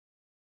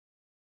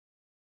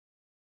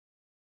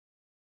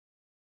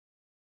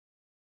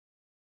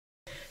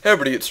Hey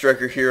everybody, it's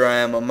Striker here. I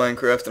am on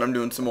Minecraft, and I'm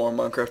doing some more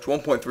Minecraft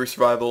 1.3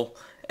 survival.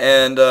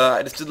 And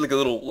I just did like a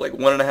little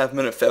 1.5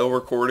 minute fail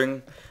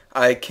recording.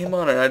 I came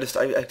on and I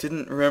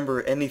didn't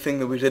remember anything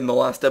that we did in the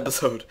last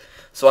episode,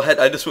 so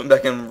I just went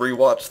back and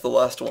rewatched the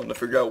last one to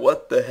figure out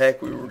what the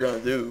heck we were gonna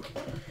do.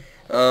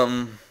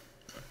 And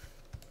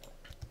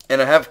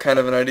I have kind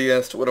of an idea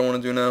as to what I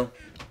want to do now.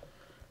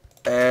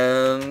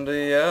 And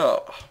yeah,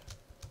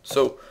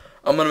 so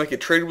I'm gonna make a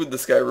trade with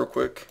this guy real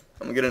quick.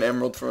 I'm gonna get an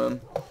emerald from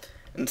him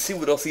and see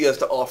what else he has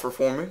to offer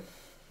for me.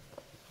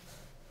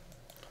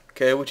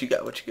 Okay, what you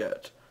got? What you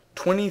got?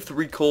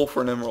 23 coal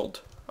for an emerald.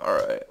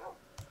 Alright.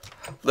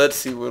 Let's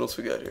see what else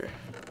we got here.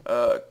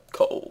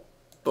 Coal.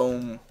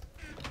 Boom.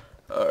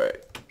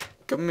 Alright.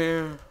 Come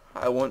here.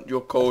 I want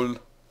your coal.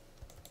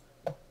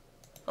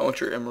 I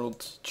want your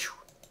emeralds.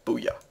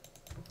 Booyah.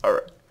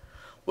 Alright.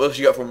 What else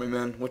you got for me,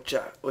 man? What you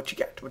got? What you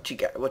got?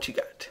 What you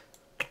got?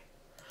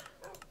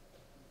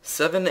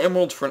 7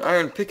 emeralds for an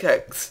iron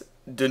pickaxe.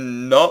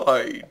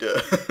 Denied.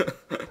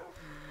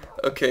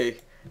 Okay.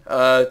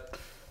 I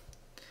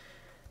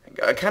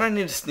kind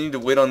of just need to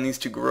wait on these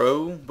to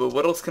grow, but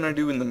what else can I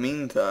do in the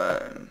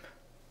meantime?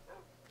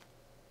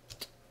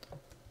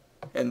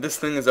 And this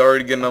thing is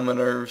already getting on my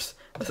nerves.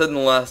 I said in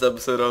the last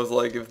episode, I was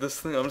like, if this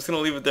thing, I'm just going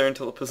to leave it there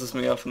until it pisses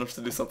me off enough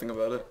to do something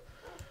about it.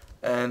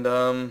 And,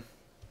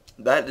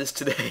 that is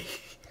today.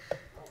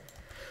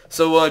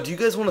 So, do you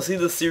guys want to see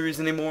this series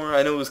anymore?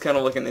 I know it was kind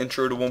of like an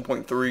intro to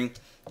 1.3,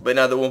 but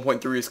now that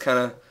 1.3 is kind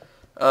of,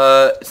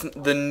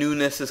 the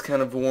newness is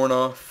kind of worn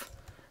off.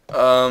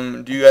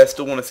 Do you guys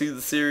still want to see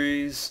the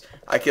series?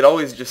 I could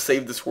always just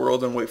save this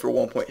world and wait for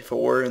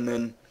 1.4 and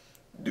then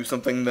do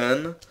something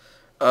then.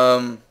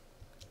 I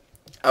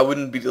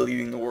wouldn't be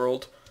deleting the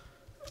world.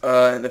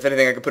 And if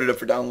anything, I could put it up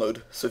for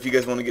download. So if you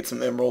guys want to get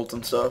some emeralds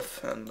and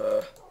stuff and,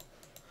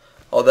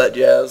 all that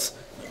jazz,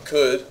 you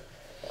could.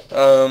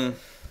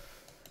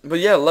 But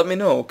yeah, let me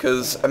know,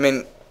 because, I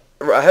mean,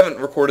 I haven't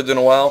recorded in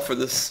a while for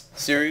this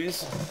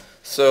series,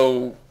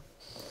 so,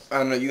 I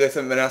don't know, you guys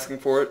haven't been asking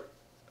for it,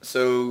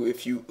 so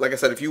if you, like I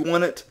said, if you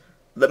want it,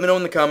 let me know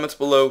in the comments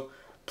below.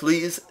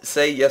 Please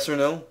say yes or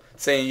no.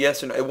 Saying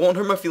yes or no. It won't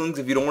hurt my feelings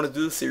if you don't want to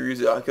do the series,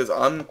 because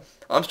I'm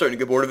starting to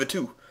get bored of it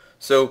too.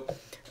 So,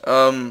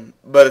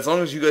 but as long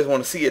as you guys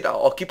want to see it,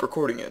 I'll keep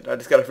recording it. I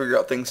just gotta figure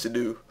out things to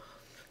do.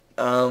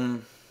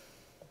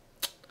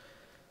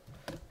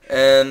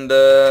 And,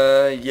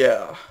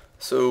 yeah.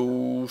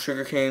 So,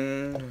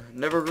 sugarcane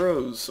never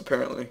grows,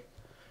 apparently.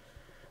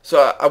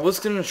 So, I was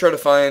going to try to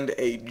find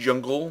a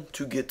jungle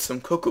to get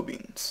some cocoa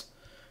beans.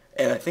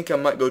 And I think I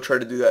might go try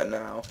to do that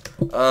now.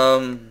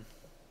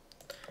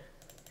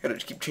 Gotta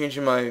keep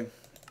changing my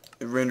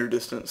render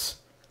distance,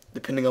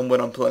 depending on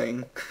what I'm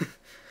playing.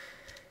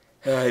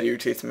 It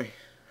irritates me.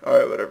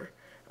 Alright, whatever.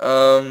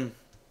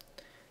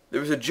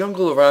 There was a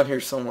jungle around here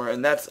somewhere,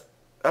 and that's,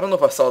 I don't know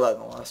if I saw that in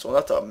the last one.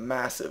 That's a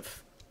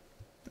massive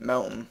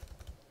mountain.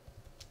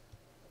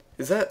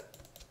 Is that,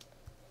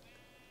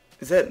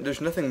 there's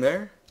nothing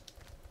there?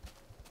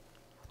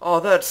 Oh,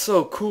 that's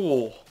so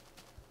cool.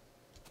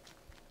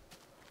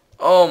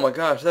 Oh my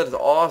gosh, that is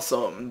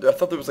awesome. I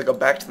thought there was like a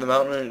back to the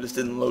mountain and it just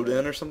didn't load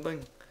in or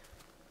something.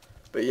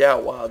 But yeah,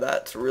 wow,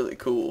 that's really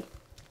cool.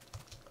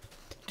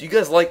 Do you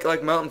guys like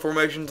mountain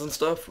formations and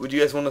stuff? Would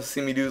you guys want to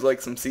see me do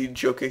like some seed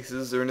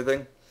showcases or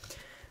anything?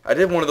 I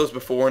did one of those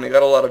before and it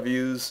got a lot of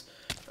views.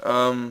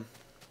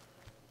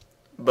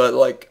 But,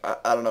 like,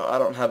 I don't know, I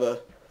don't have a,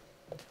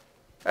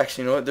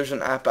 actually, you know what, there's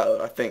an app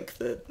out, I think,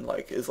 that,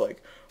 like, is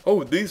like,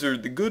 oh, these are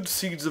the good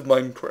seeds of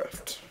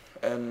Minecraft,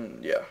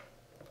 and, yeah,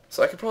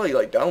 so I could probably,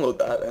 like, download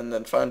that, and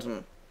then find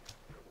some,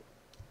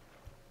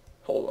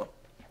 hold on,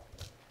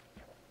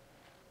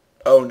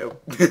 oh, no,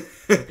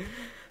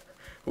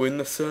 when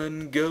the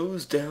sun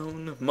goes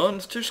down,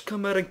 monsters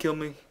come out and kill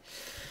me,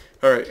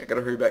 alright, I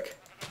gotta hurry back.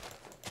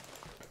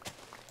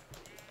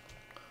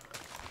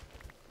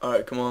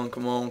 Alright, come on,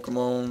 come on, come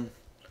on.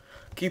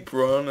 Keep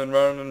running,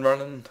 running,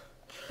 running.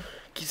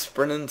 Keep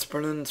sprinting,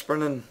 sprinting,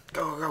 sprinting.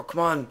 Go, go, come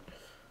on.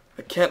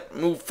 I can't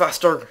move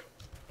faster.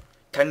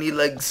 Tiny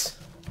legs.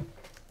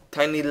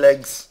 Tiny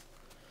legs.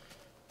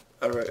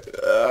 Alright.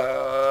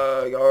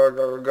 Go,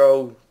 go,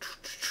 go.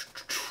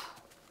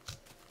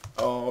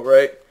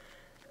 Alright.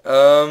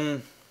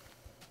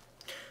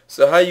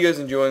 So how are you guys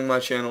enjoying my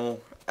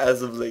channel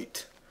as of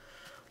late?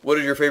 What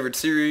are your favorite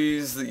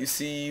series that you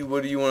see?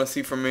 What do you want to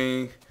see from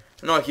me?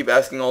 I know I keep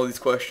asking all these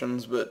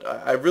questions, but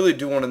I really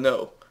do want to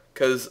know,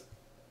 because,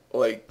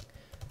 like,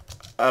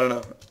 I don't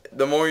know,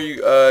 the more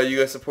you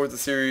guys support the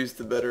series,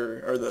 the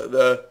better, or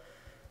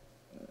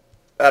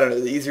I don't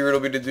know, the easier it'll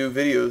be to do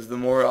videos, the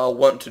more I'll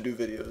want to do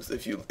videos,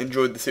 if you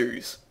enjoyed the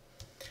series.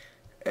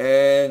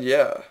 And,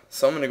 yeah,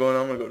 so I'm going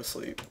to go to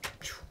sleep.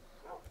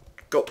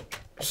 Go,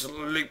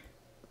 sleep.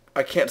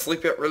 I can't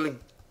sleep yet, really.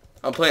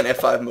 I'm playing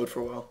F5 mode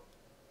for a while.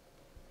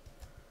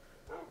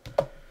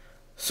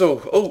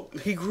 So, oh,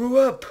 he grew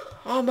up.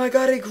 Oh my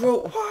god, he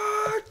grew up.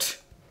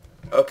 What?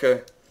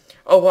 Okay.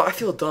 Oh, well, I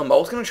feel dumb. I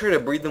was going to try to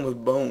breed them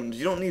with bones.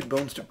 You don't need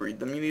bones to breed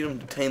them. You need them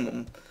to tame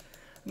them.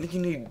 I think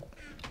you need...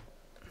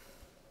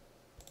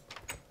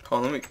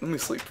 Hold on, let me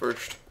sleep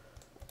first.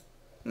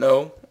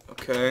 No?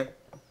 Okay.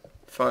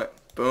 Fine.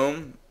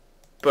 Boom.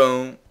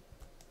 Boom.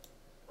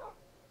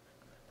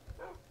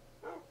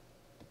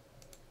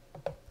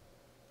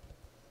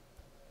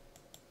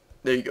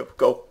 There you go.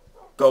 Go.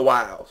 Go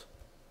wild.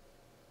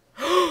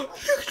 Look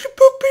at the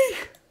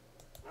puppy.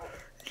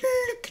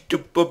 Look at the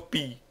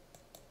puppy.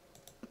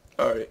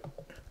 Alright.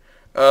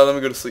 Let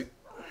me go to sleep.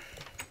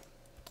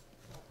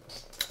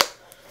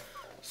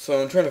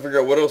 So I'm trying to figure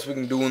out what else we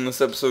can do in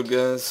this episode,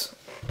 guys.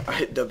 I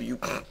hit W.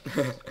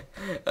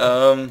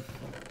 Alright,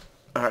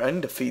 I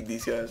need to feed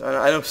these guys.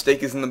 I know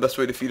steak isn't the best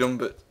way to feed them,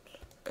 but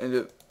I need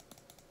to...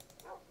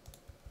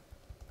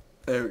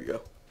 There we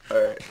go.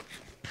 Alright.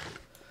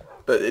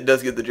 But it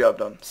does get the job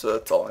done, so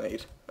that's all I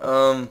need.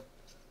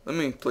 Let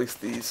me place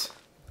these.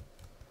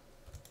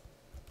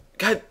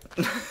 God!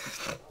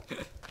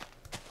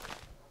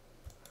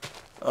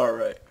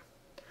 Alright.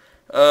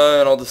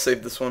 And I'll just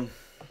save this one.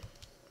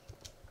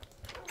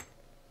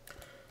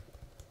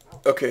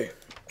 Okay.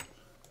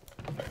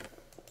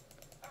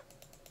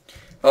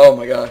 Oh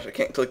my gosh, I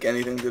can't click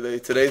anything today.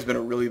 Today's been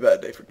a really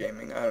bad day for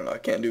gaming. I don't know, I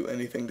can't do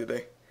anything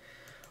today.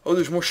 Oh,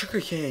 there's more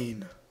sugar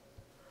cane.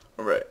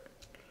 Alright.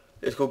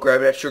 Let's go grab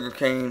that sugar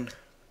cane.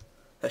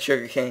 That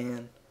sugar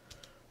cane.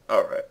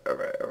 Alright,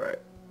 alright, alright.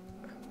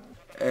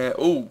 And,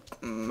 oh,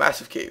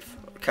 massive cave.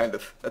 Kind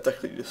of. That's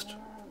actually just...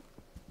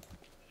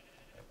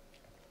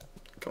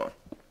 Come on.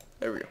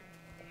 There we go.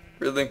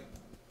 Really?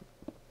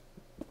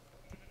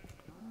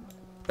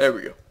 There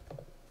we go.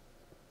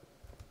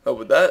 Oh,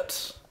 with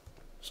that,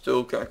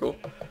 still kind of cool.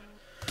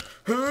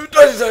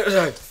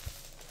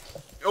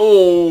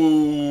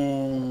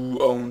 Oh,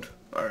 owned.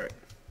 Alright.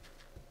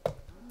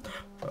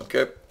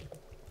 Okay.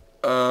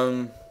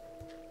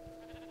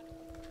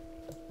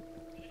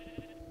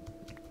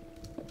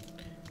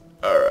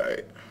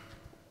 Alright.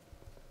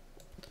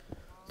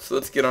 So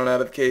let's get on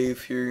out of the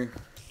cave here.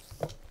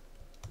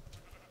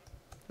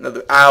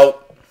 Another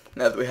out.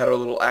 Now that we had our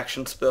little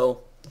action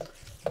spell.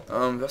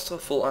 That's still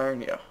full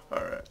iron? Yeah.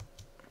 Alright.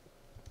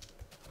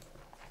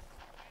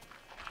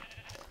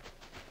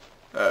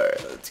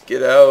 Alright, let's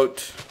get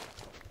out.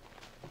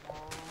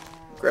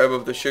 Grab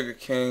up the sugar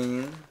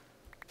cane.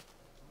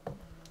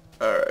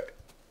 Alright.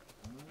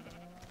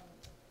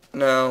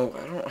 Now,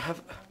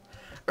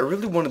 I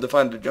really wanted to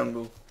find the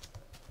jungle.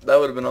 That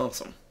would have been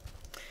awesome.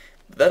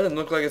 But that doesn't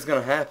look like it's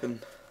gonna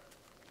happen.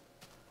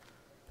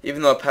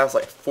 Even though I passed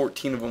like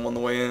 14 of them on the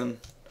way in.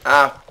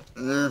 Ah!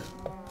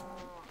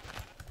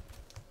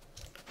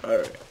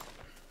 Alright.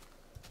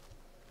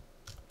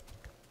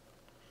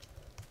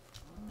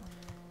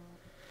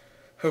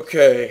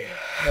 Okay.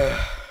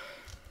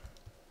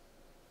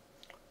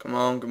 Come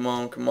on, come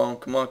on, come on,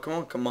 come on, come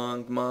on, come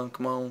on, come on,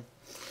 come on.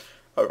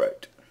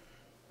 Alright.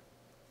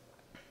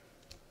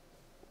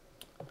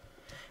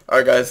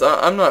 Alright guys,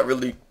 I'm not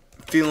really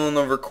feeling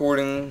the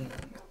recording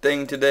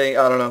thing today.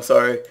 I don't know,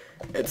 sorry.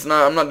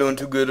 I'm not doing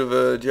too good of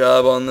a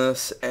job on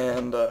this,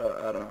 and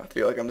I don't know, I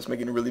feel like I'm just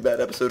making a really bad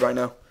episode right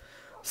now.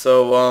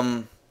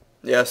 So,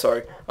 yeah,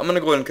 sorry. I'm gonna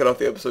go ahead and cut off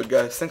the episode,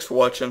 guys. Thanks for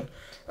watching.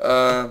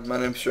 My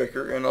name's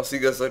Striker, and I'll see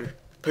you guys later.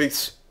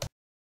 Peace.